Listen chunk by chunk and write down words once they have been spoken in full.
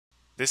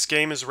This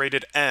game is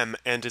rated M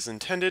and is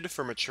intended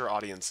for mature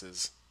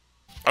audiences.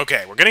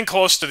 Okay, we're getting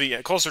closer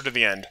to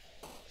the end.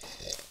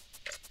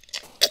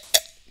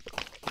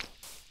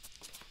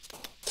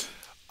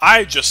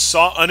 I just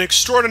saw an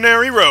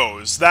extraordinary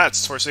rose.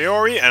 That's for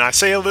Sayori, and I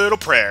say a little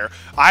prayer.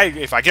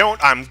 If I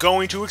don't, I'm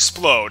going to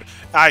explode.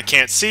 I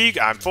can't see.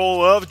 I'm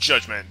full of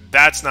judgment.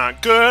 That's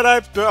not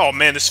good. Oh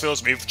man, this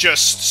fills me with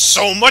just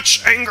so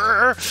much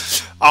anger.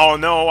 Oh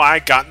no, I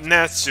got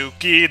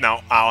Natsuki.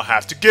 Now I'll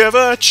have to give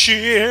a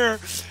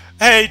cheer.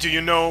 Hey, do you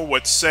know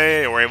what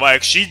Sayori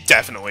likes? She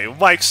definitely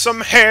likes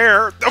some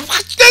hair. I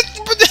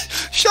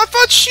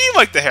thought she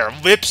liked the hair.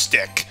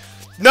 Lipstick.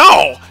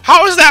 No!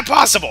 How is that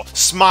possible?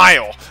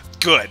 Smile.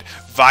 Good.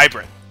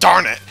 Vibrant.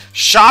 Darn it.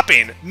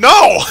 Shopping.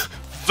 No!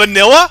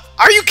 Vanilla?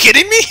 Are you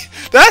kidding me?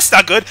 That's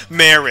not good.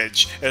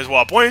 Marriage is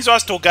what brings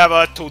us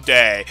together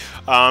today.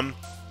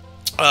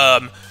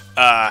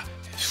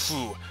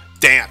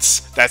 Dance.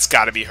 That's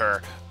gotta be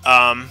her.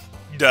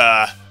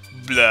 Blah.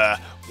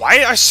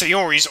 Why are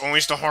Sayori's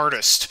always the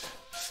hardest?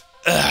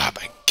 Ugh,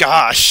 my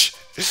gosh.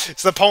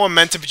 Is the poem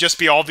meant to just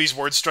be all these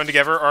words strung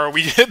together, or are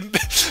we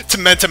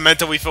meant to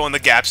mentally fill in the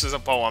gaps as a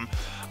poem?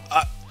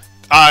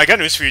 I got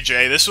news for you,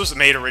 Jay. This was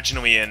made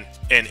originally in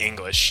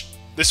English.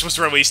 This was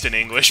released in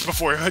English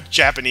before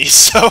Japanese,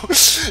 so...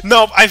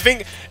 No, I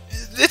think...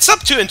 It's up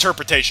to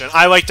interpretation.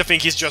 I like to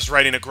think he's just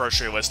writing a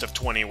grocery list of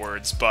 20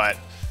 words, but...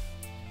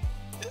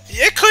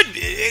 It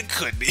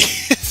could be.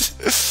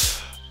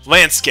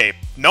 Landscape.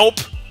 Nope.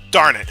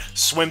 Darn it.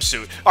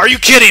 Swimsuit. Are you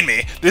kidding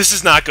me? This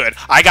is not good.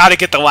 I gotta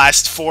get the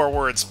last 4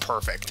 words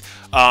perfect.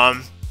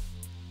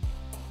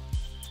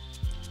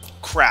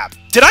 Crap.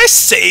 Did I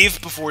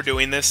save before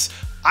doing this?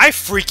 I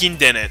freaking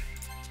didn't.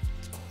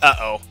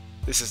 Uh-oh.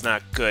 This is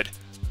not good.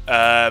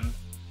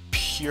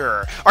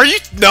 Pure. Are you...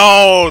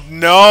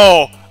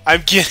 No!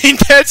 I'm getting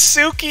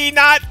Natsuki,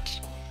 not...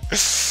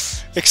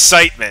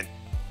 Excitement.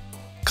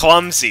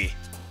 Clumsy.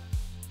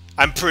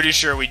 I'm pretty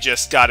sure we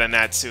just got a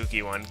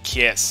Natsuki one.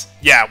 Kiss.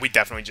 Yeah, we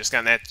definitely just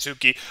got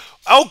Natsuki.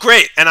 Oh,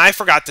 great! And I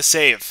forgot to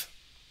save.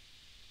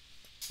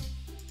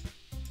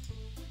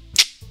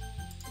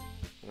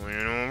 You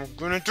know what we're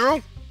gonna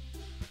do?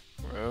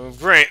 Oh,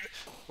 great.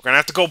 We're gonna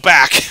have to go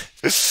back.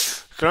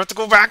 Gonna have to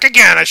go back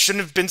again. I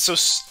shouldn't have been so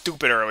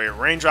stupid earlier.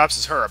 Raindrops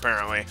is her,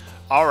 apparently.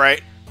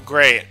 Alright,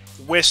 great.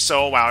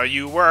 Whistle while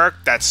you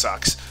work. That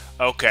sucks.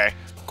 Okay,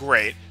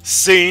 great.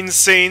 Scene.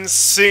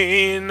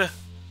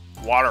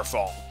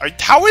 Waterfall.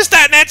 How is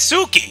that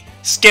Natsuki?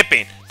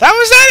 Skipping. That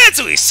was that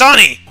Natsuki.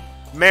 Sunny.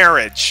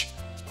 Marriage.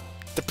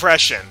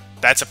 Depression.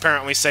 That's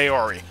apparently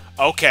Sayori.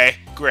 Okay,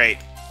 great.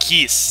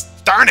 Kiss.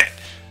 Darn it.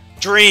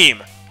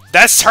 Dream.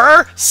 That's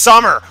her?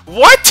 Summer.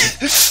 What?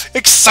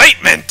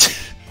 Excitement.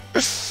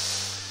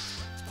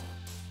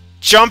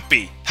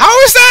 Jumpy. How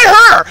is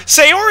that her?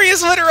 Sayori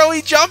is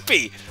literally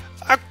jumpy.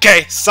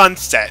 Okay,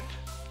 sunset.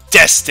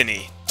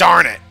 Destiny.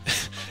 Darn it.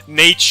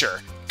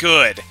 Nature.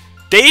 Good.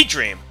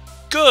 Daydream.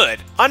 Good.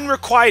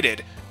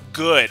 Unrequited.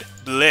 Good.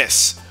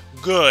 Bliss.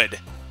 Good.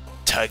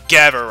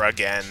 Together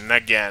again.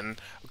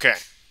 Okay.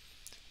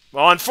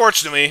 Well,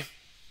 unfortunately,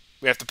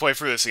 we have to play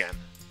through this again.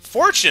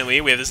 Fortunately,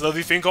 we have this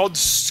lovely thing called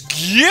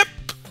skip.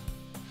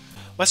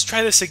 Let's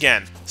try this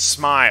again.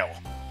 Smile.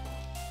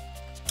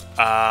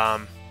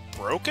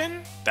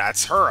 Broken?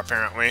 That's her,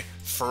 apparently.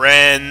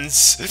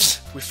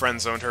 Friends. We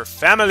friend-zoned her.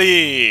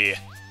 Family.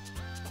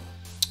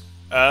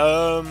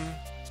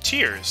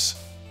 Tears.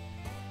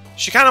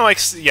 She kind of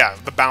likes, yeah,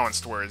 the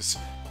balanced words.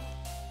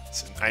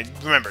 So, I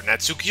remember,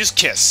 Natsuki's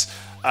kiss.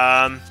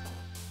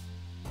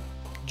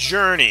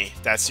 Journey.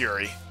 That's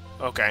Yuri.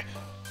 Okay.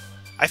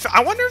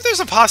 I wonder if there's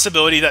a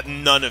possibility that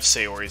none of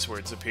Sayori's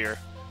words appear.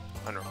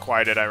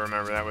 Unrequited, I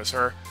remember that was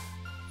her.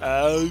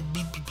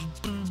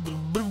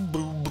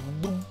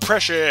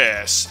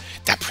 Precious.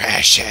 The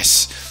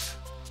precious.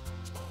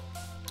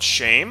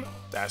 Shame.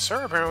 That's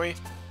her, apparently.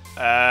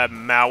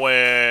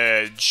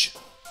 Marriage.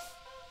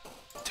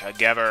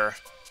 Together.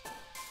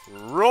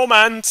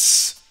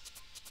 Romance.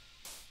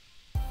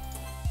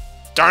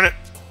 Darn it.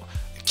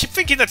 I keep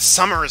thinking that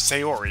summer is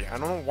Sayori. I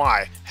don't know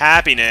why.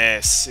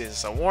 Happiness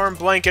is a warm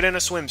blanket and a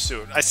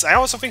swimsuit. I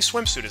also think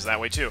swimsuit is that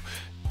way, too.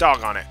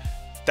 Doggone it.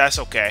 That's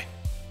okay.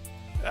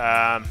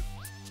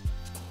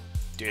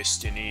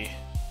 Destiny.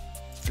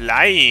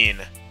 Flying.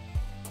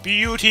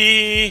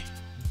 Beauty.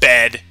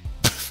 Bed.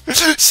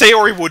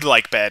 Sayori would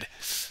like bed.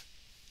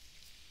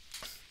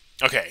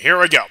 Okay, here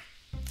we go.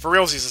 For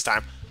realsies this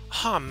time.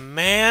 Aw,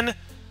 man.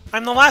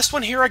 I'm the last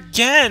one here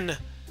again.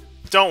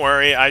 Don't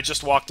worry, I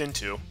just walked in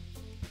too.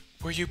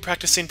 Were you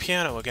practicing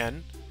piano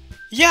again?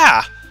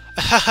 Yeah!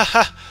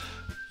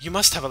 You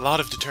must have a lot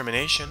of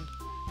determination.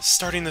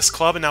 Starting this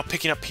club and now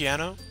picking up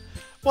piano?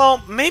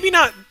 Well, maybe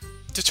not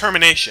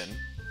determination,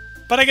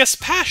 but I guess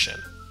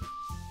passion.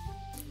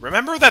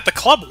 Remember that the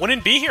club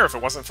wouldn't be here if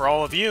it wasn't for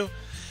all of you.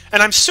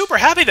 And I'm super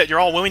happy that you're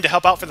all willing to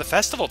help out for the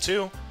festival,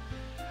 too.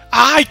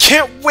 I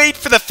can't wait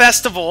for the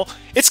festival!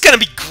 It's gonna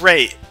be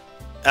great!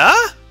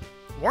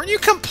 Weren't you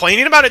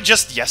complaining about it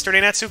just yesterday,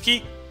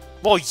 Natsuki?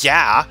 Well,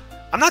 yeah.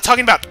 I'm not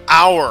talking about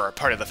our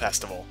part of the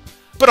festival.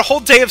 But a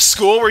whole day of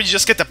school where you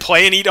just get to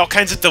play and eat all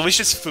kinds of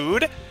delicious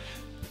food?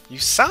 You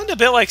sound a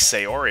bit like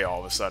Sayori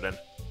all of a sudden.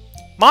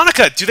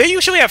 Monica, do they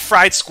usually have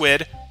fried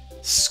squid?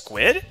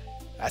 Squid?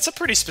 That's a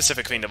pretty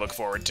specific thing to look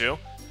forward to.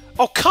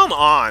 Oh, come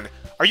on!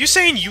 Are you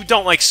saying you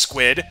don't like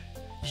squid?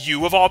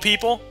 You of all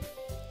people?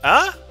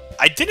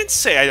 I didn't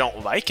say I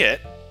don't like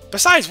it.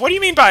 Besides, what do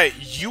you mean by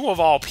you of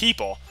all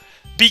people?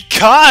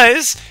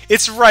 Because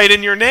it's right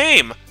in your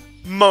name.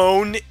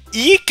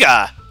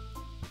 Monika.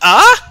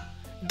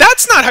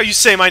 That's not how you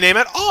say my name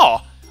at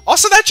all.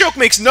 Also, that joke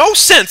makes no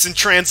sense in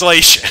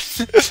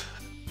translation.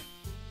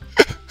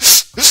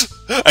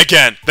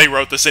 Again, they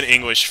wrote this in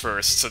English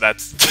first, so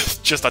that's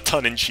just a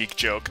tongue-in-cheek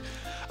joke.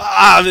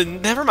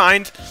 Never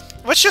mind.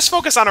 Let's just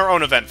focus on our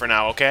own event for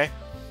now, okay?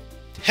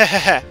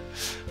 Hehehe.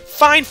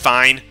 Fine,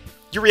 fine.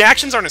 Your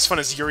reactions aren't as fun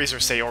as Yuri's or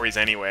Sayori's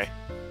anyway.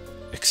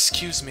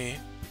 Excuse me.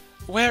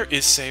 Where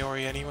is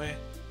Sayori anyway?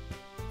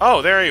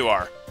 Oh, there you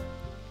are.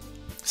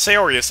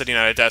 Sayori is sitting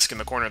at a desk in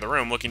the corner of the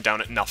room, looking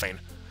down at nothing.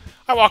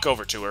 I walk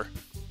over to her.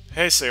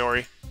 Hey,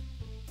 Sayori.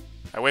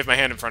 I wave my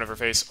hand in front of her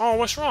face. Oh,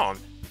 what's wrong?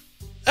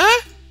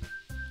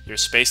 You're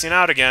spacing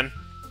out again.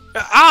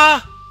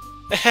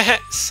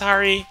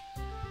 Sorry.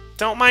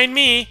 Don't mind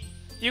me.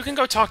 You can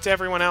go talk to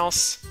everyone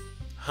else.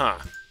 Huh.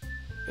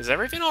 Is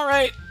everything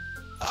alright?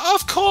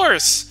 Of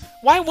course!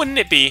 Why wouldn't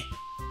it be?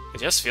 It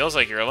just feels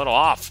like you're a little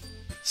off.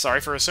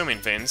 Sorry for assuming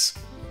things.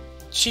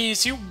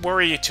 Jeez, you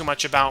worry too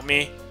much about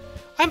me.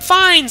 I'm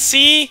fine,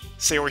 see?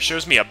 Sayori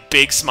shows me a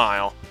big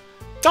smile.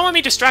 Don't let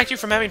me distract you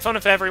from having fun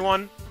with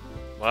everyone.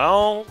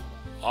 Well,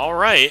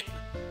 alright.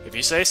 If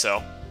you say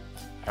so.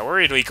 I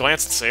worriedly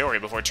glanced at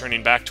Sayori before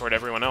turning back toward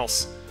everyone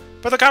else.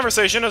 But the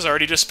conversation has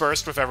already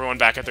dispersed with everyone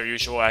back at their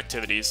usual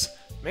activities.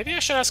 Maybe I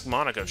should ask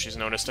Monica if she's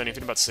noticed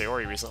anything about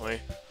Sayori recently.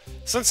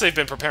 Since they've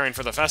been preparing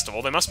for the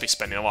festival, they must be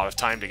spending a lot of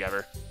time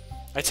together.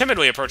 I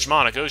timidly approach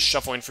Monica, who's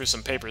shuffling through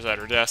some papers at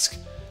her desk.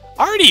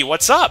 Artie,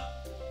 what's up?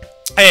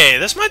 Hey,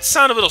 this might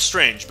sound a little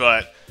strange,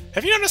 but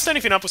have you noticed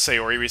anything up with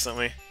Sayori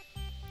recently?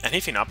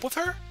 Anything up with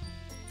her?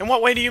 In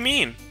what way do you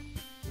mean?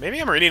 Maybe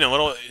I'm reading a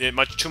little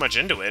too much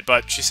into it,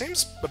 but she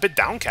seems a bit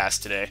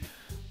downcast today.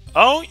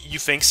 Oh, you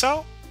think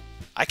so?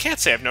 I can't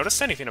say I've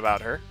noticed anything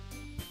about her.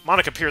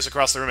 Monica peers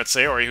across the room at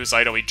Sayori, who's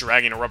idly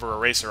dragging a rubber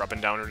eraser up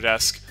and down her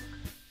desk.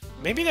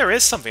 Maybe there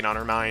is something on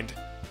her mind.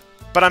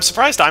 But I'm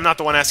surprised I'm not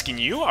the one asking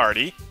you,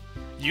 Artie.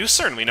 You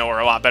certainly know her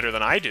a lot better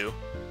than I do.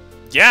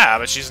 Yeah,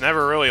 but she's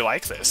never really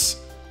like this.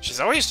 She's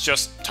always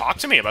just talked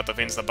to me about the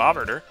things that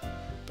bothered her.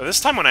 But this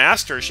time when I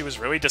asked her, she was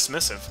really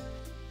dismissive.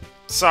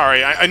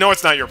 Sorry, I know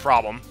it's not your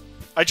problem.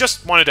 I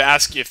just wanted to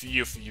ask if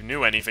you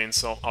knew anything,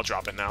 so I'll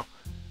drop it now.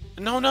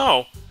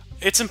 No.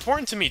 It's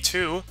important to me,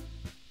 too.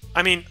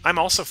 I mean, I'm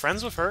also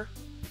friends with her.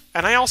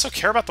 And I also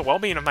care about the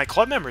well-being of my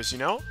club members, you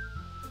know?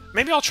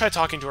 Maybe I'll try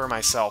talking to her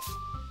myself.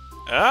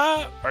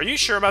 Are you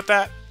sure about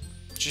that?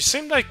 She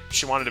seemed like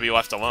she wanted to be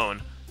left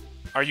alone.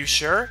 Are you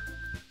sure?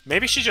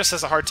 Maybe she just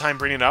has a hard time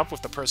bringing it up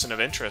with the person of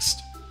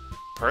interest.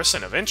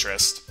 Person of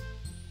interest?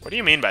 What do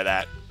you mean by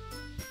that?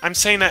 I'm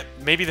saying that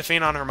maybe the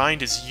thing on her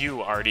mind is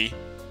you, Artie.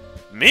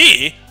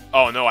 Me?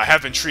 Oh no, I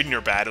have been treating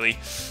her badly.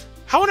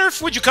 How on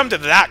earth would you come to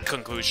that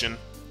conclusion?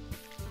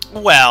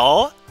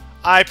 Well,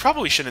 I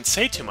probably shouldn't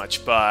say too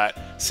much, but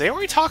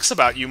Sayori talks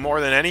about you more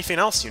than anything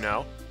else, you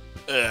know.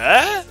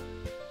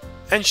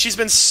 And she's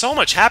been so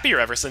much happier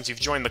ever since you've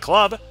joined the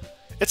club.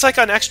 It's like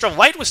an extra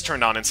light was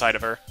turned on inside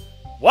of her.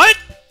 What?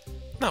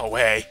 No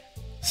way.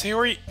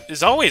 Sayori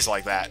is always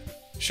like that.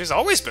 She's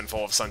always been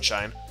full of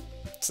sunshine.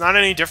 It's not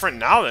any different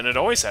now than it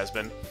always has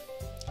been.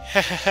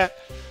 Hehehe.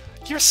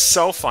 You're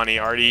so funny,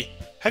 Artie.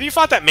 Have you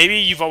thought that maybe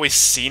you've always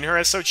seen her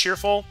as so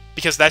cheerful?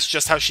 Because that's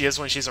just how she is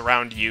when she's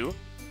around you?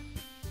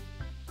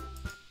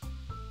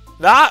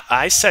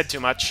 I said too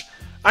much.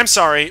 I'm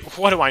sorry.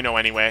 What do I know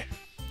anyway?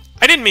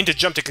 I didn't mean to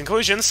jump to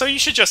conclusions, so you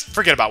should just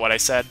forget about what I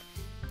said.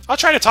 I'll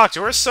try to talk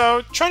to her,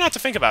 so try not to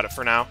think about it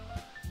for now.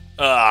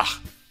 Ugh.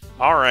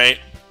 Alright.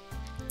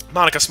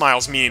 Monica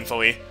smiles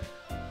meaningfully.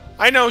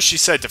 I know she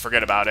said to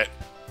forget about it,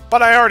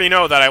 but I already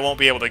know that I won't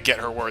be able to get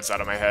her words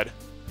out of my head.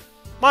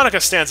 Monica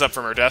stands up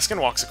from her desk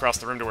and walks across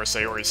the room to where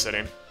Sayori's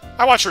sitting.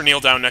 I watch her kneel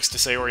down next to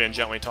Sayori and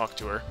gently talk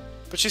to her,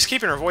 but she's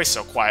keeping her voice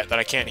so quiet that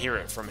I can't hear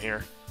it from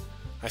here.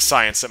 I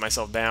sigh and sit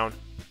myself down.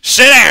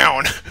 Sit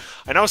down!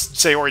 I know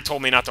Sayori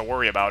told me not to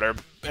worry about her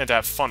and to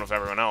have fun with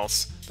everyone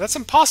else, but that's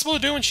impossible to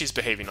do when she's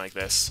behaving like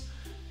this.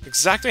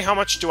 Exactly how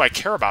much do I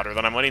care about her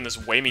that I'm letting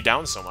this weigh me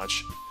down so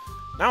much?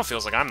 Now it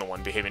feels like I'm the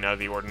one behaving out of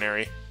the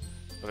ordinary.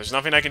 But there's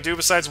nothing I can do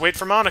besides wait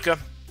for Monica.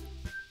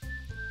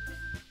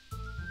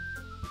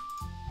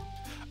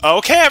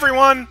 Okay,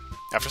 everyone!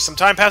 After some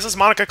time passes,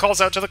 Monica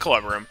calls out to the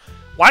club room.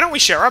 Why don't we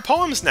share our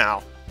poems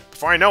now?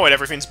 Before I know it,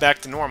 everything's back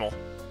to normal.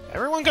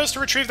 Everyone goes to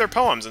retrieve their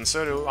poems, and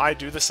so do I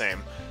do the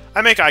same.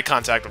 I make eye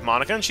contact with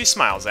Monica, and she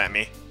smiles at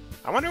me.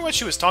 I wonder what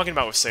she was talking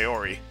about with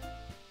Sayori.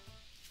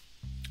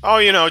 Oh,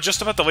 you know,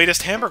 just about the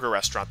latest hamburger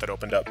restaurant that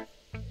opened up.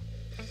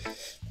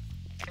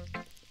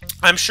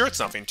 I'm sure it's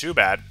nothing too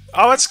bad.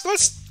 Oh,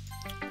 let's...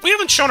 We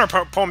haven't shown our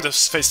poem to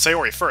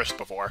Sayori first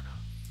before.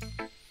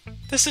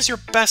 This is your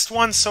best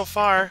one so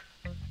far.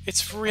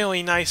 It's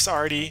really nice,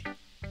 Artie.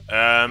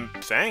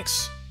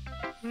 Thanks.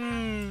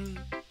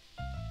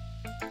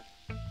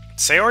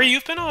 Sayori,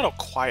 you've been a little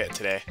quiet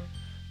today.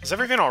 Is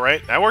everything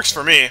alright? That works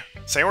for me.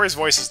 Sayori's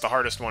voice is the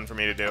hardest one for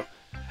me to do.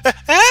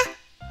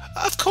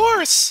 Of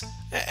course!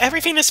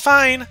 Everything is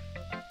fine.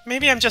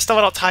 Maybe I'm just a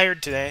little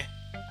tired today.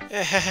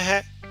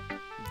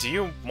 Do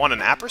you want a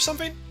nap or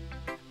something?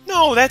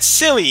 No, that's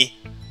silly.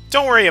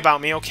 Don't worry about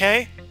me,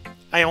 okay?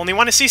 I only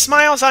want to see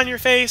smiles on your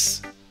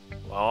face.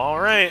 Well,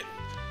 alright.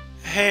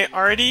 Hey,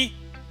 Artie,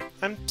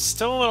 I'm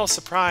still a little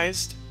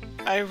surprised.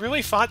 I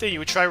really thought that you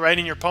would try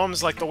writing your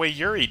poems like the way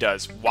Yuri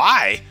does.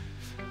 Why?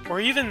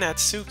 Or even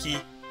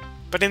Natsuki.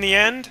 But in the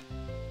end...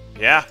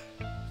 Yeah.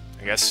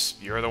 I guess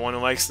you're the one who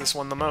likes this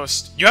one the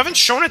most. You haven't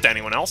shown it to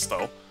anyone else,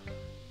 though.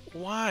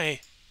 Why?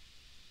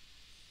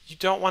 You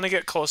don't want to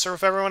get closer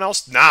with everyone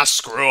else? Nah,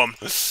 screw them.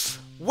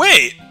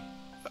 Wait!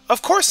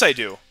 Of course I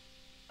do.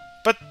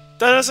 But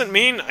that doesn't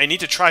mean I need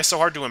to try so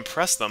hard to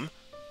impress them.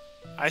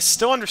 I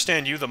still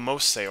understand you the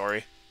most,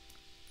 Sayori.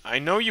 I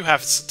know you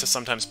have to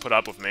sometimes put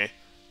up with me,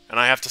 and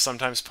I have to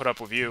sometimes put up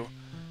with you,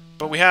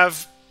 but we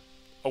have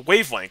a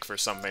wavelength or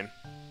something.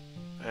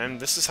 And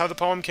this is how the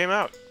poem came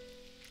out.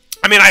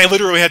 I mean, I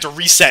literally had to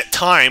reset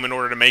time in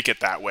order to make it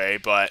that way,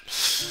 but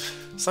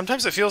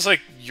sometimes it feels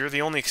like you're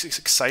the only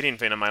exciting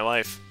thing in my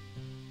life.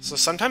 So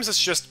sometimes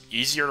it's just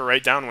easier to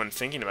write down when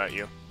thinking about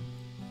you.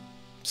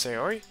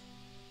 Sayori?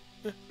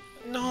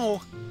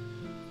 No.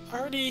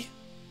 Artie,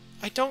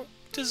 I don't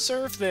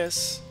deserve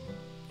this.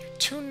 You're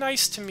too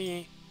nice to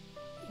me.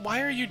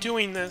 Why are you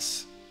doing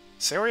this?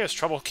 Sayori has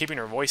trouble keeping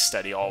her voice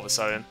steady all of a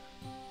sudden.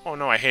 Oh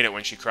no, I hate it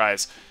when she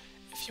cries.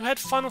 If you had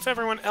fun with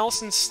everyone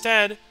else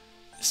instead,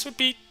 this would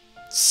be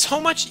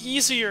so much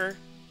easier.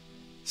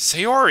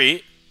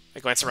 Sayori! I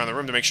glance around the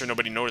room to make sure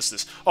nobody noticed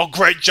this. Oh,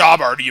 great job,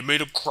 Artie! You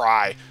made him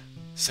cry!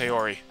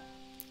 Sayori,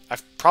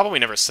 I've probably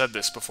never said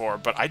this before,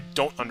 but I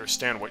don't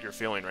understand what you're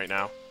feeling right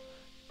now.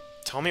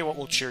 Tell me what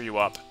will cheer you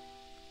up.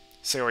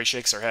 Sayori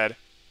shakes her head.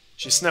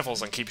 She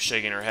sniffles and keeps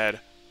shaking her head.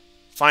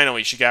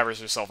 Finally, she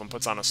gathers herself and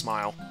puts on a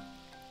smile.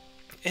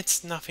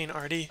 It's nothing,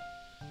 Artie.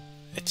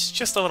 It's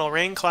just a little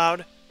rain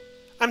cloud.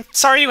 I'm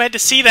sorry you had to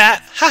see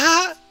that.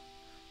 Haha!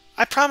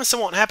 I promise it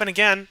won't happen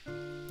again.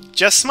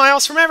 Just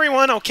smiles from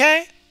everyone,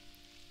 okay?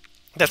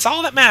 That's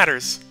all that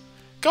matters.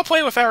 Go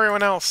play with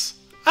everyone else.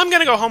 I'm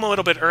gonna go home a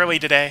little bit early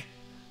today.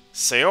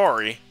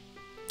 Sayori?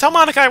 Tell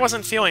Monica I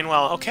wasn't feeling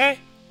well, okay?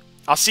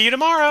 I'll see you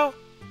tomorrow.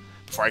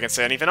 Before I can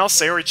say anything else,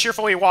 Sayori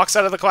cheerfully walks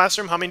out of the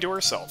classroom humming to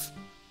herself.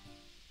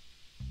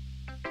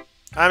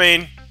 I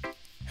mean,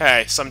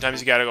 hey, sometimes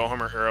you gotta go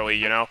home early,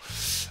 you know?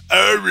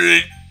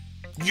 Alright,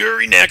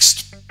 Yuri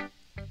next.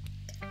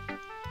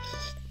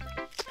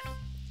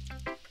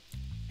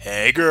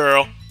 Hey,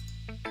 girl.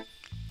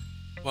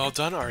 Well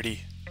done,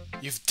 Artie.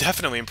 You've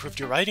definitely improved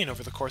your writing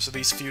over the course of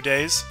these few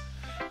days.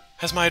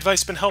 Has my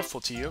advice been helpful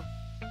to you?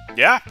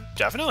 Yeah,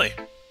 definitely.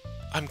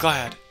 I'm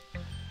glad.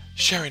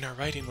 Sharing our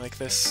writing like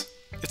this,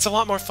 it's a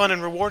lot more fun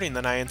and rewarding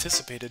than I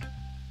anticipated.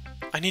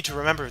 I need to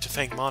remember to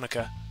thank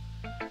Monica.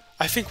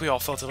 I think we all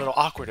felt a little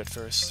awkward at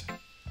first,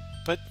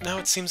 but now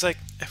it seems like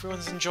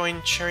everyone's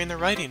enjoying sharing their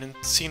writing and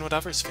seeing what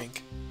others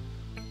think.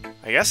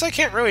 I guess I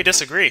can't really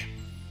disagree.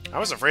 I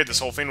was afraid this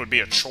whole thing would be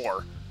a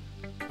chore.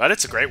 But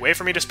it's a great way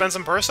for me to spend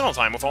some personal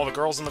time with all the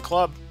girls in the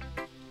club.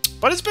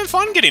 But it's been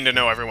fun getting to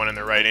know everyone in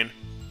their writing.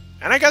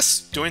 And I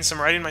guess doing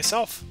some writing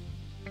myself.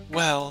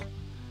 Well,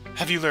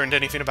 have you learned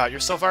anything about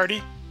yourself,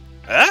 Artie?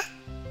 Huh?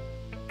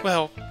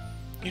 Well,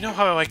 you know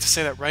how I like to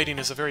say that writing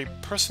is a very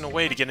personal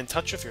way to get in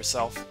touch with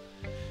yourself.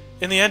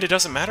 In the end, it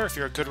doesn't matter if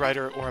you're a good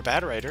writer or a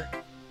bad writer.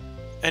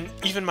 And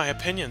even my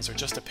opinions are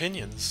just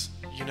opinions,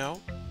 you know?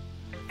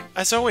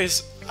 As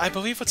always, I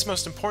believe what's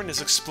most important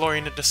is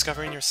exploring and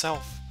discovering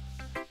yourself.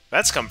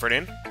 That's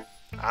comforting.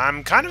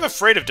 I'm kind of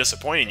afraid of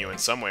disappointing you in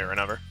some way or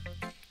another.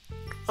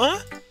 Huh?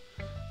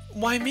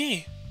 Why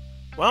me?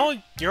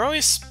 Well, you're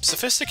always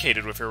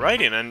sophisticated with your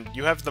writing, and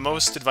you have the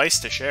most advice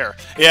to share.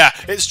 Yeah,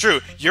 it's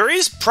true. Yuri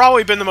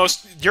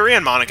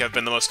and Monica have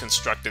been the most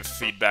constructive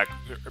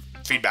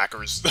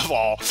feedbackers of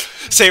all.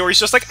 Sayori's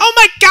just like, oh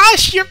my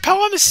gosh, your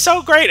poem is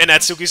so great! And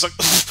Natsuki's like,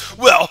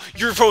 well,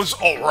 your poem's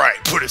alright,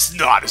 but it's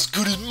not as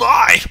good as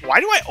mine! Why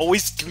do I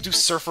always do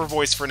surfer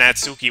voice for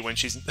Natsuki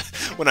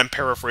when I'm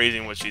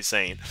paraphrasing what she's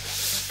saying?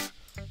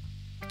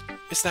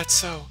 Is that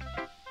so?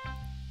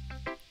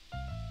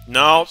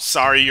 No,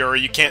 sorry,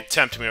 Yuri, you can't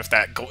tempt me with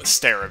that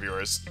stare of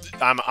yours.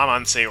 I'm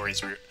on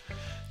Sayori's route.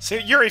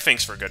 Yuri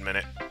thinks for a good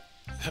minute.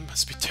 That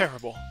must be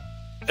terrible.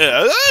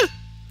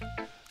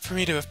 For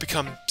me to have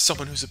become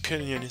someone whose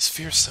opinion is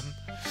fearsome.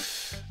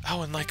 How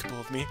unlikable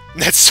of me.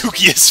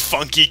 Natsuki is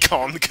funky,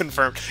 calm,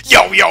 confirmed.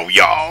 Yo, yo,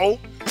 yo!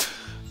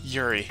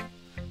 Yuri,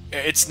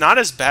 it's not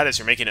as bad as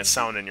you're making it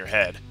sound in your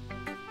head.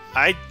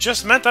 I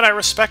just meant that I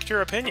respect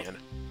your opinion.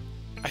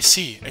 I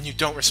see, and you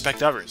don't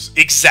respect others.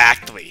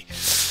 Exactly.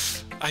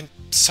 I'm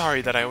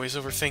sorry that I always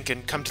overthink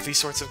and come to these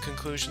sorts of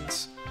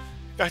conclusions.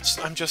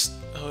 I'm just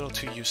a little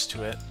too used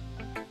to it.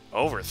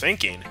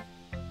 Overthinking?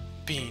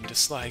 Being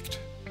disliked.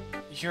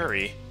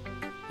 Yuri.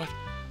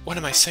 What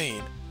am I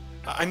saying?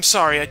 I'm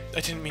sorry, I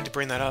didn't mean to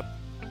bring that up.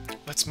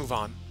 Let's move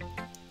on.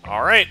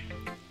 Alright.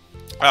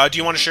 Do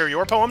you want to share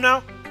your poem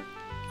now?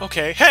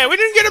 Okay. Hey, we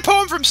didn't get a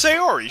poem from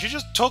Sayori. She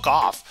just took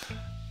off.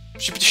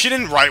 She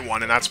didn't write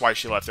one, and that's why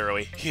she left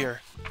early.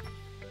 Here.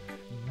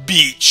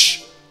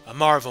 Beach. A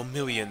marvel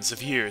millions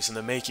of years in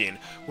the making,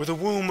 where the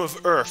womb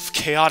of Earth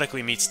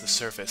chaotically meets the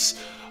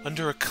surface,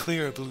 under a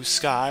clear blue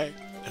sky,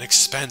 an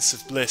expanse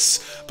of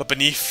bliss, but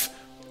beneath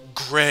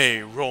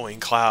gray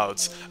rolling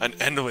clouds, an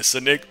endless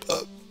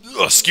enigma.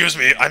 Excuse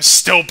me, I'm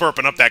still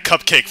burping up that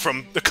cupcake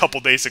from a couple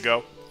days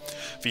ago.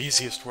 The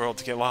easiest world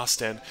to get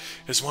lost in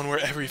is one where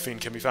everything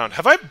can be found.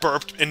 Have I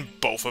burped in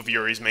both of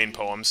Yuri's main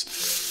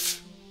poems?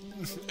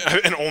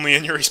 And only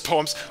in Yuri's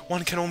poems?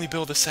 One can only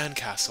build a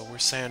sandcastle where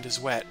sand is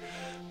wet.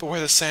 But where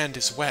the sand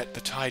is wet,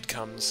 the tide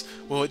comes.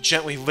 Will it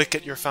gently lick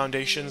at your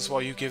foundations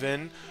while you give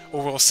in?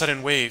 Or will a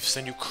sudden wave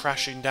send you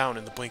crashing down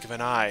in the blink of an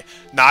eye?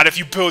 Not if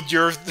you build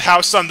your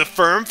house on the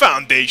firm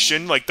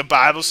foundation, like the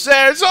Bible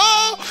says.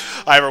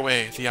 Oh! Either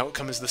way, the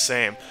outcome is the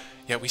same.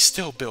 Yet we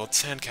still build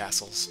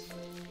sandcastles.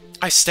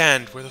 I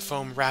stand where the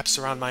foam wraps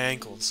around my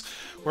ankles,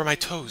 where my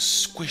toes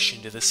squish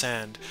into the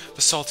sand.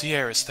 The salty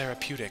air is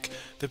therapeutic.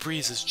 The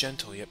breeze is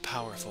gentle yet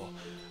powerful.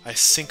 I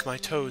sink my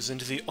toes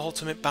into the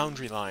ultimate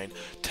boundary line,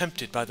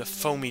 tempted by the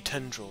foamy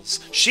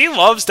tendrils. She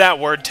loves that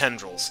word,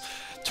 tendrils.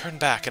 Turn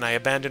back, and I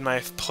abandon my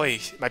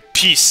piece,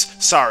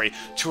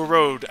 to a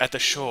road at the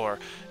shore.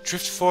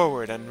 Drift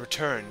forward and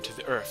return to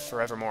the earth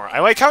forevermore.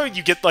 I like how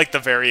you get like the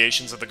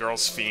variations of the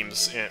girls'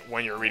 themes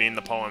when you're reading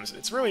the poems.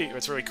 It's really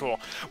cool.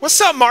 What's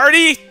up,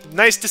 Marty?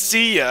 Nice to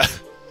see ya.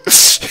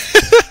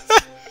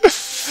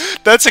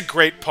 That's a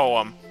great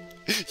poem.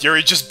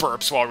 Yuri just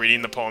burps while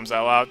reading the poems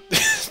out loud.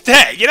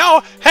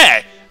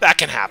 Hey, that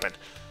can happen.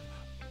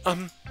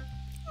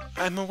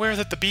 I'm aware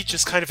that the beach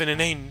is kind of an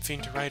inane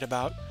thing to write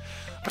about,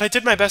 but I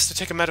did my best to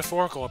take a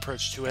metaphorical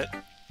approach to it.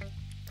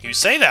 You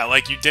say that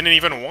like you didn't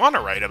even want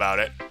to write about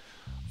it.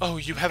 Oh,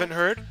 you haven't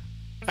heard?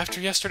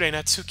 After yesterday,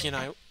 Natsuki and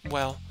I,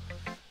 well,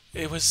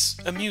 it was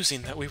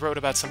amusing that we wrote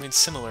about something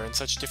similar in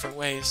such different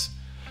ways.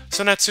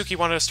 So Natsuki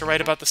wanted us to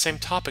write about the same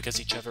topic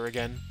as each other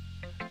again.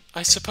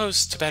 I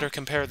suppose to better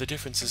compare the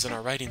differences in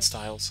our writing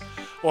styles,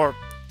 or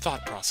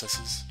thought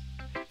processes.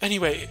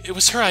 Anyway, it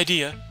was her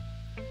idea.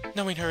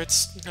 Knowing her,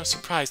 it's no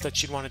surprise that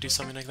she'd want to do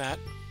something like that.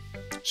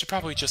 She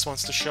probably just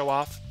wants to show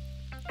off.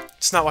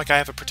 It's not like I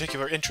have a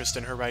particular interest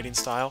in her writing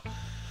style.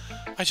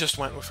 I just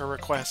went with her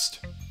request.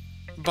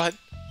 But,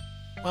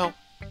 well,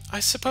 I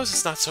suppose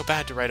it's not so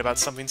bad to write about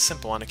something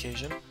simple on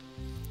occasion.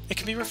 It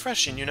can be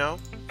refreshing, you know?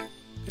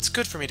 It's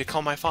good for me to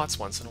calm my thoughts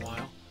once in a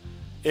while.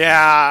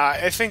 Yeah,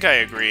 I think I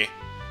agree.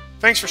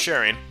 Thanks for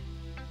sharing.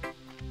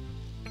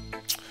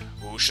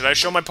 Who should I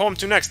show my poem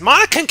to next?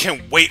 Monica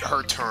can wait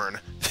her turn.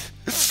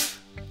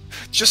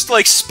 Just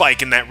like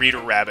Spike in that Reader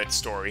Rabbit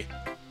story.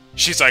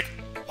 She's like,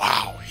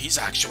 wow, he's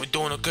actually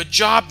doing a good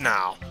job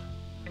now.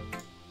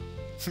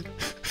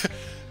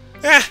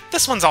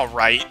 This one's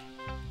alright.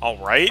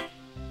 Alright?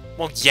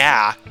 Well,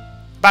 yeah.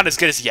 About as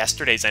good as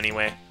yesterday's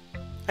anyway.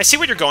 I see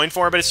what you're going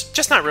for, but it's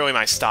just not really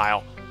my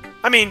style.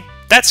 I mean,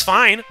 that's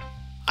fine.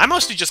 I'm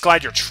mostly just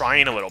glad you're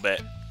trying a little bit.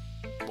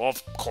 Well,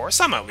 of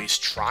course I'm at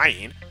least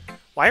trying.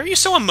 Why are you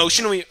so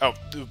emotionally... Oh,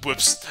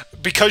 whoops.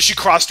 Because she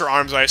crossed her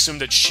arms, I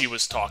assumed that she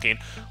was talking.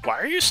 Why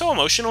are you so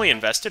emotionally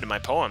invested in my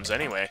poems,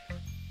 anyway?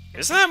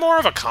 Isn't that more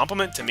of a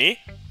compliment to me?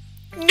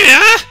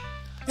 Yeah?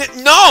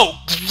 No!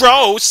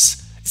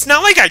 Gross! It's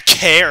not like I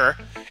care.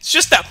 It's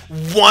just that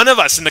one of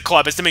us in the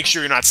club has to make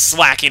sure you're not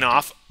slacking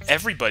off.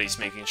 Everybody's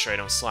making sure I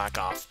don't slack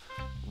off.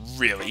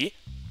 Really?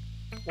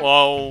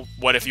 Well,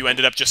 what if you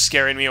ended up just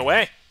scaring me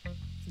away?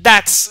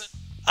 That's,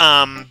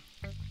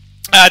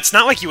 it's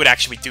not like you would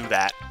actually do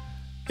that.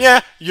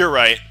 Yeah, you're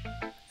right.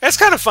 It's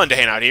kind of fun to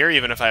hang out here,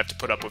 even if I have to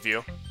put up with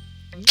you.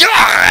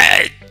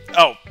 God!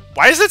 Oh,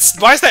 why is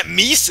that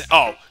me?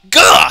 Oh,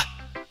 gah!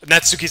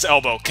 Natsuki's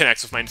elbow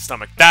connects with my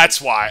stomach. That's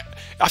why.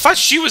 I thought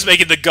she was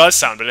making the Gus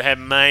sound, but it had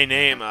my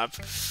name up.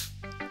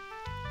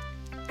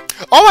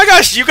 Oh my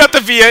gosh, you got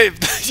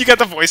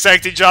the voice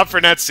acting job for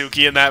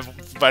Natsuki in that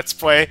Let's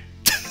Play.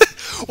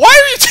 Why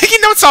are you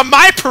taking notes on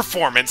my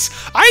performance?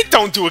 I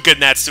don't do a good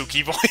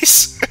Natsuki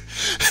voice.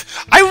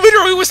 I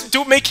literally was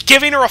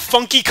giving her a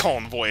funky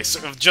cone voice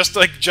just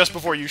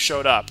before you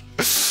showed up.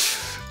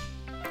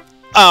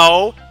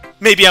 Oh,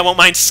 maybe I won't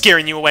mind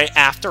scaring you away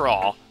after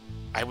all.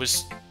 I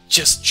was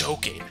just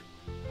joking.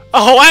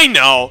 Oh, I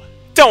know.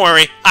 Don't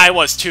worry, I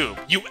was too.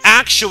 You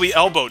actually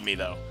elbowed me,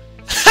 though.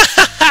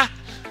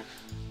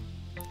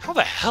 How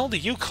the hell do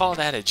you call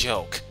that a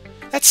joke?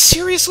 That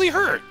seriously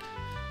hurt.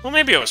 Well,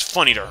 maybe it was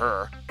funny to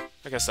her.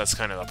 I guess that's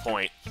kind of the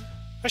point.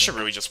 I should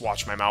really just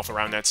watch my mouth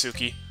around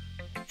Natsuki.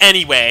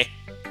 Anyway,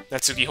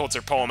 Natsuki holds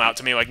her poem out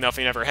to me like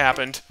nothing ever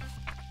happened.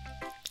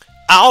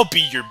 I'll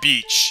be your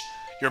beach.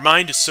 Your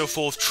mind is so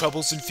full of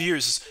troubles and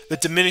fears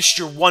that diminished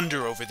your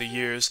wonder over the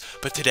years,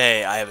 but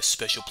today I have a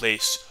special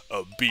place,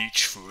 a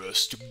beach for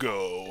us to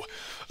go.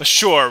 A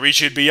shore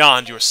reaching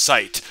beyond your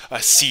sight,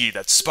 a sea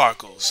that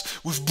sparkles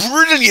with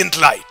brilliant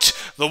light,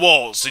 The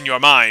walls in your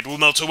mind will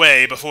melt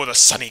away before the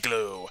sunny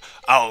glow.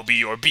 I'll be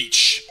your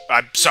beach.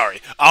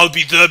 I'll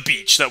be the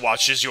beach that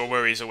washes your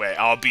worries away.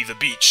 I'll be the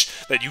beach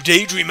that you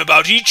daydream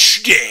about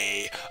each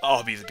day.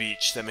 I'll be the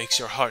beach that makes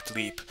your heart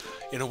leap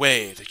in a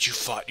way that you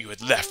thought you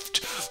had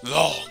left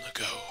long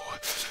ago.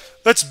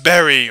 Let's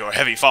bury your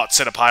heavy thoughts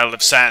in a pile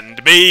of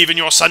sand, bathe in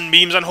your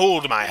sunbeams and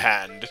hold my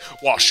hand.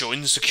 Wash your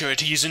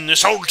insecurities in the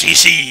salty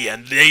sea,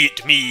 and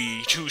let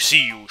me to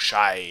see you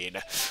shine.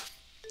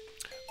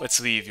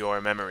 Let's leave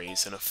your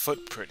memories in a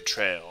footprint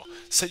trail,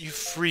 set you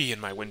free in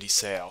my windy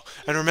sail,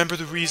 and remember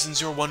the reasons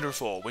you're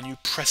wonderful when you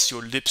press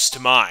your lips to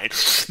mine.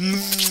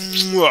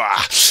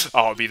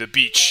 I'll be the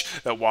beach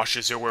that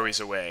washes your worries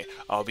away.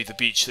 I'll be the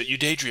beach that you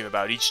daydream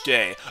about each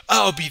day.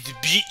 I'll be the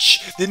beach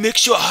that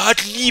makes your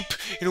heart leap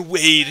in a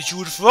way that you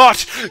would have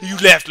thought you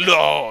left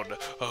long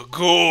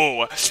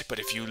ago. But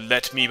if you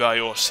let me by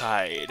your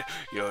side,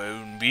 your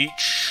own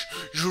beach,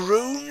 your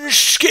own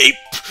escape,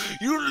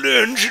 you'll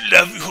learn to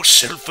love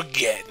yourself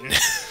again.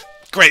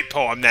 Great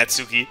poem,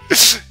 Natsuki.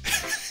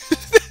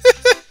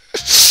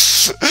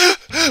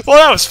 Well,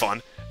 that was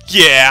fun.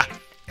 Yeah.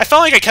 I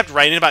felt like I kept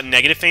writing about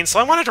negative things, so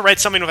I wanted to write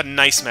something with a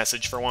nice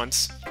message for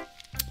once.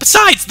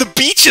 Besides, the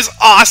beach is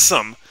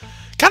awesome!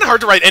 Kinda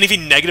hard to write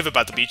anything negative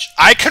about the beach.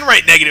 I can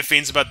write negative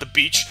things about the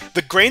beach.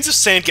 The grains of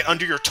sand get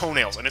under your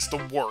toenails, and it's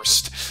the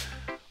worst.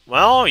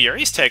 Well,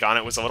 Yuri's take on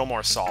it was a little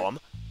more solemn.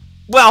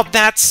 Well,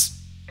 that's...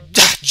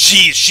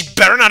 Jeez, she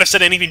better not have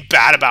said anything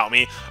bad about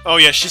me. Oh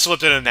yeah, she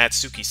slipped in a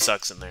Natsuki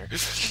sucks in there.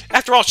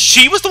 After all,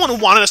 she was the one who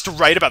wanted us to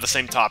write about the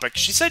same topic.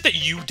 She said that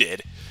you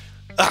did.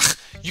 Ugh,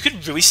 you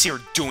could really see her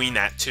doing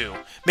that too.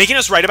 Making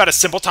us write about a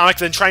simple topic,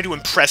 then trying to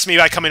impress me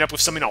by coming up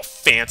with something all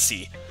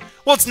fancy.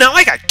 Well, it's not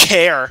like I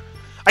care.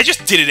 I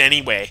just did it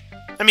anyway.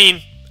 I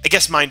mean, I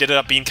guess mine ended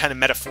up being kind of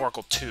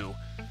metaphorical too.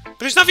 But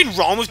there's nothing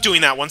wrong with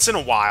doing that once in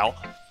a while.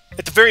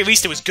 At the very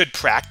least, it was good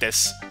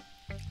practice.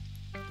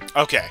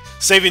 Okay,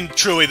 saving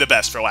truly the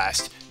best for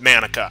last.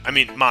 Monica.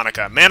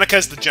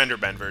 Monica's the gender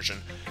bend version.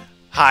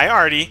 Hi,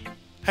 Artie.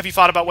 Have you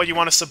thought about what you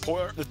want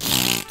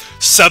to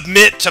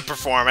submit to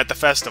perform at the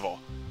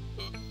festival?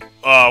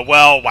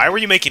 Well, why were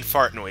you making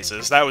fart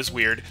noises? That was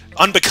weird.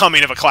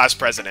 Unbecoming of a class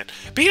president.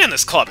 Being in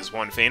this club is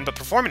one thing, but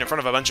performing in front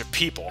of a bunch of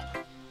people...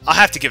 I'll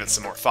have to give it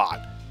some more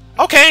thought.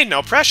 Okay,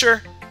 no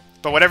pressure.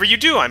 But whatever you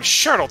do, I'm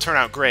sure it'll turn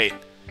out great.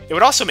 It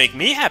would also make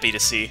me happy to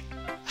see.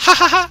 Ha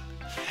ha ha!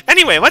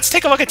 Anyway, let's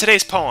take a look at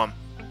today's poem.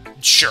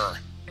 Sure.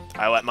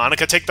 I let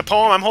Monica take the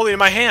poem I'm holding in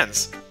my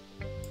hands.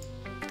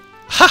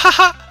 Ha ha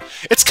ha!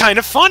 It's kind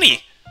of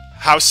funny.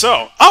 How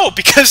so? Oh,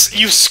 because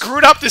you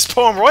screwed up this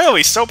poem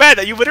royally so bad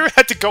that you literally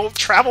had to go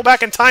travel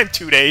back in time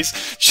 2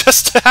 days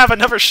just to have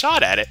another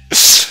shot at it.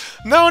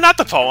 No, not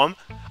the poem.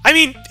 I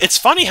mean, it's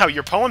funny how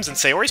your poems and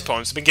Sayori's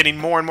poems have been getting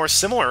more and more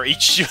similar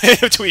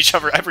to each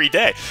other every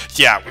day.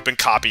 Yeah, we've been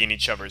copying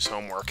each other's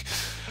homework.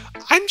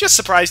 I'm just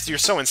surprised you're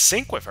so in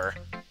sync with her.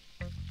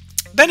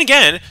 Then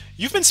again,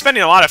 you've been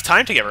spending a lot of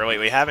time together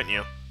lately, haven't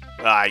you?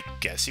 I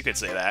guess you could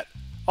say that.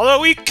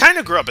 Although we kind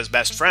of grew up as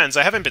best friends,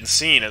 I haven't been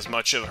seeing as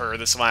much of her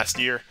this last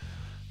year.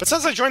 But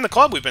since I joined the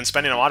club, we've been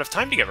spending a lot of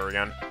time together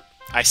again.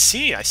 I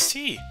see.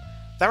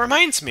 That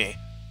reminds me.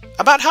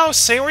 About how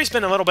Sayori's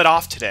been a little bit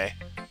off today.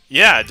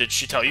 Yeah, did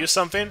she tell you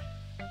something?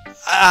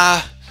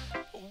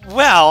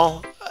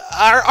 Well...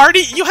 Artie,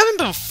 you haven't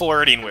been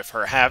flirting with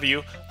her, have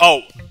you?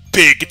 Oh,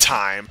 big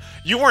time.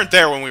 You weren't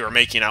there when we were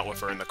making out with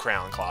her in the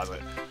crayon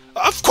closet.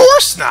 Of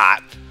course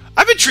not!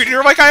 I've been treating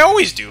her like I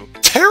always do.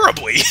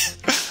 Terribly!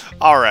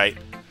 Alright.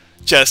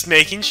 Just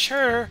making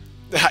sure.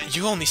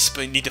 You only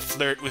need to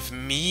flirt with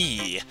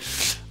me.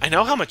 I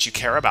know how much you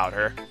care about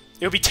her.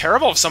 It would be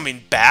terrible if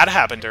something bad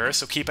happened to her,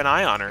 so keep an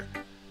eye on her.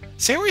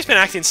 Sayori's been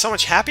acting so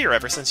much happier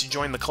ever since you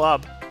joined the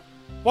club.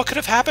 What could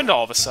have happened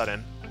all of a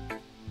sudden?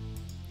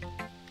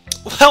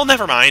 Well,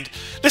 never mind.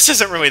 This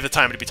isn't really the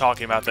time to be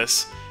talking about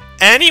this.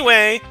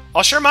 Anyway,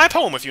 I'll share my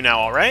poem with you now,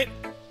 alright?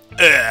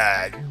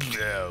 Alright,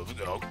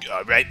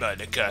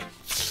 Monica.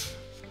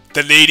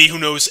 The Lady Who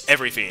Knows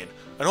Everything.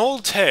 An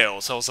old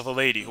tale tells of a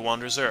lady who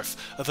wanders Earth,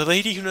 of a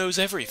lady who knows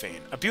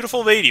everything, a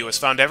beautiful lady who has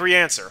found every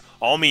answer,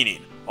 all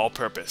meaning, all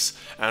purpose,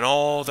 and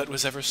all that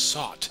was ever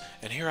sought,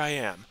 and here I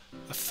am,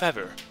 a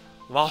feather,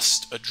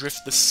 lost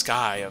adrift the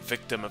sky, a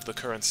victim of the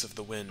currents of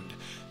the wind.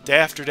 Day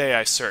after day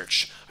I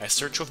search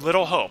with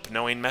little hope,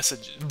 knowing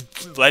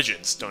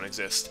legends don't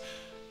exist.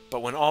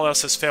 But when all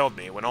else has failed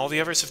me, when all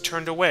the others have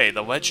turned away,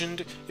 the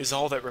legend is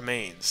all that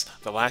remains,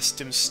 the last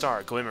dim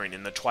star glimmering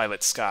in the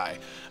twilight sky.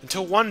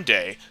 Until one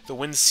day, the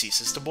wind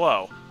ceases to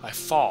blow. I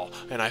fall,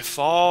 and I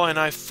fall, and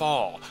I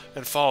fall,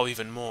 and fall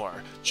even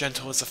more,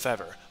 gentle as a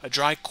feather, a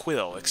dry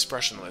quill,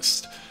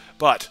 expressionless.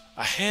 But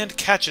a hand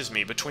catches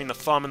me between the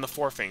thumb and the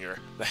forefinger,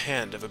 the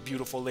hand of a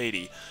beautiful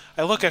lady.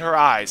 I look at her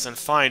eyes and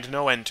find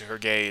no end to her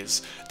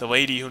gaze. The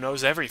lady who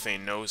knows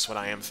everything knows what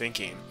I am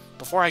thinking.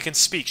 Before I can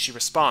speak, she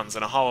responds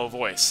in a hollow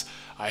voice.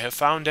 I have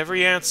found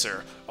every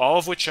answer, all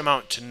of which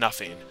amount to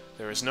nothing.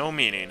 There is no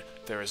meaning,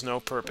 there is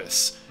no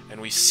purpose, and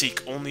we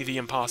seek only the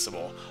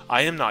impossible.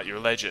 I am not your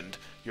legend.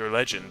 Your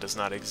legend does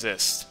not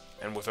exist.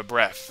 And with a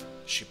breath,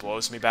 she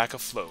blows me back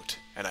afloat,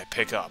 and I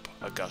pick up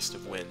a gust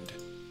of wind.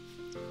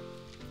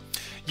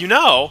 You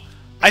know,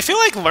 I feel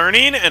like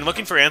learning and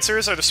looking for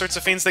answers are the sorts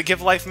of things that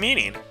give life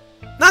meaning.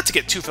 Not to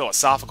get too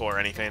philosophical or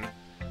anything,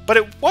 but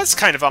it was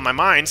kind of on my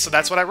mind, so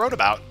that's what I wrote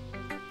about.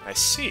 I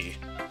see.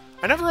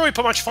 I never really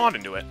put much thought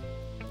into it.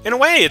 In a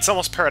way, it's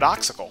almost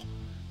paradoxical.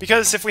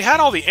 Because if we had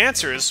all the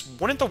answers,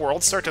 wouldn't the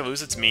world start to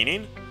lose its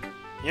meaning?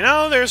 You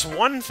know, there's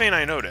one thing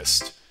I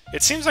noticed.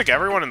 It seems like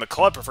everyone in the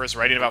club prefers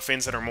writing about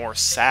things that are more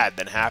sad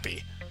than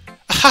happy.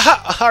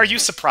 Are you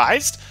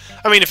surprised?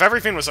 I mean, if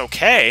everything was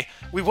okay,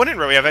 we wouldn't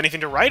really have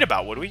anything to write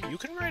about, would we? You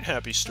can write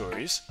happy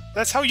stories.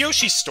 That's how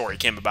Yoshi's story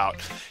came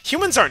about.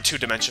 Humans aren't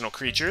two-dimensional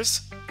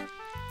creatures.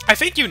 I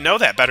think you know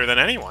that better than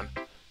anyone.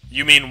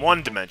 You mean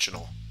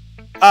one-dimensional?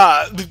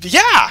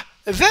 Yeah!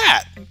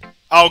 That!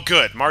 Oh,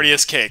 good. Marty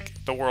has cake.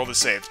 The world is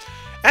saved.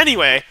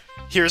 Anyway,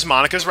 here's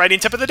Monika's writing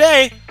tip of the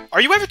day.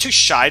 Are you ever too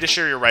shy to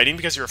share your writing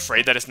because you're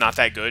afraid that it's not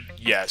that good?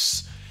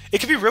 Yes. It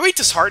can be really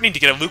disheartening to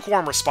get a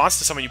lukewarm response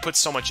to someone you put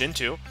so much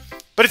into.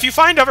 But if you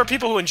find other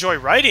people who enjoy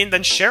writing,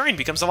 then sharing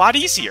becomes a lot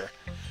easier.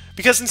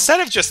 Because instead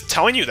of just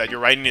telling you that your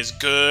writing is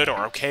good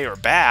or okay or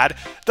bad,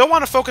 they'll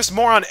want to focus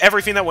more on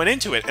everything that went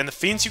into it and the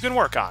themes you can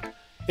work on.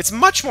 It's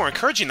much more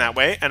encouraging that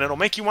way, and it'll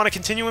make you want to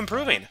continue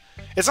improving.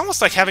 It's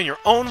almost like having your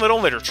own little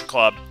literature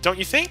club, don't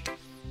you think?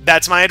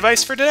 That's my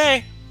advice for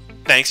today.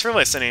 Thanks for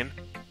listening.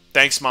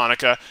 Thanks,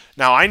 Monika.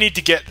 Now I need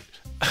to get...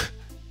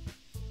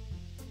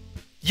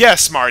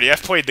 Yes, Marty,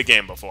 I've played the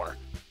game before.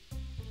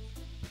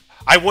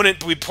 I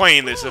wouldn't be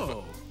playing this if...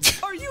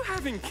 Are you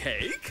having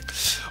cake?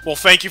 Well,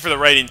 thank you for the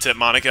writing tip,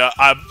 Monika.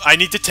 I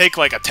need to take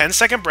like a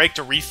 10-second break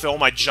to refill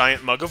my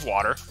giant mug of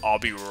water. I'll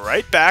be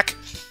right back.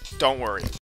 Don't worry.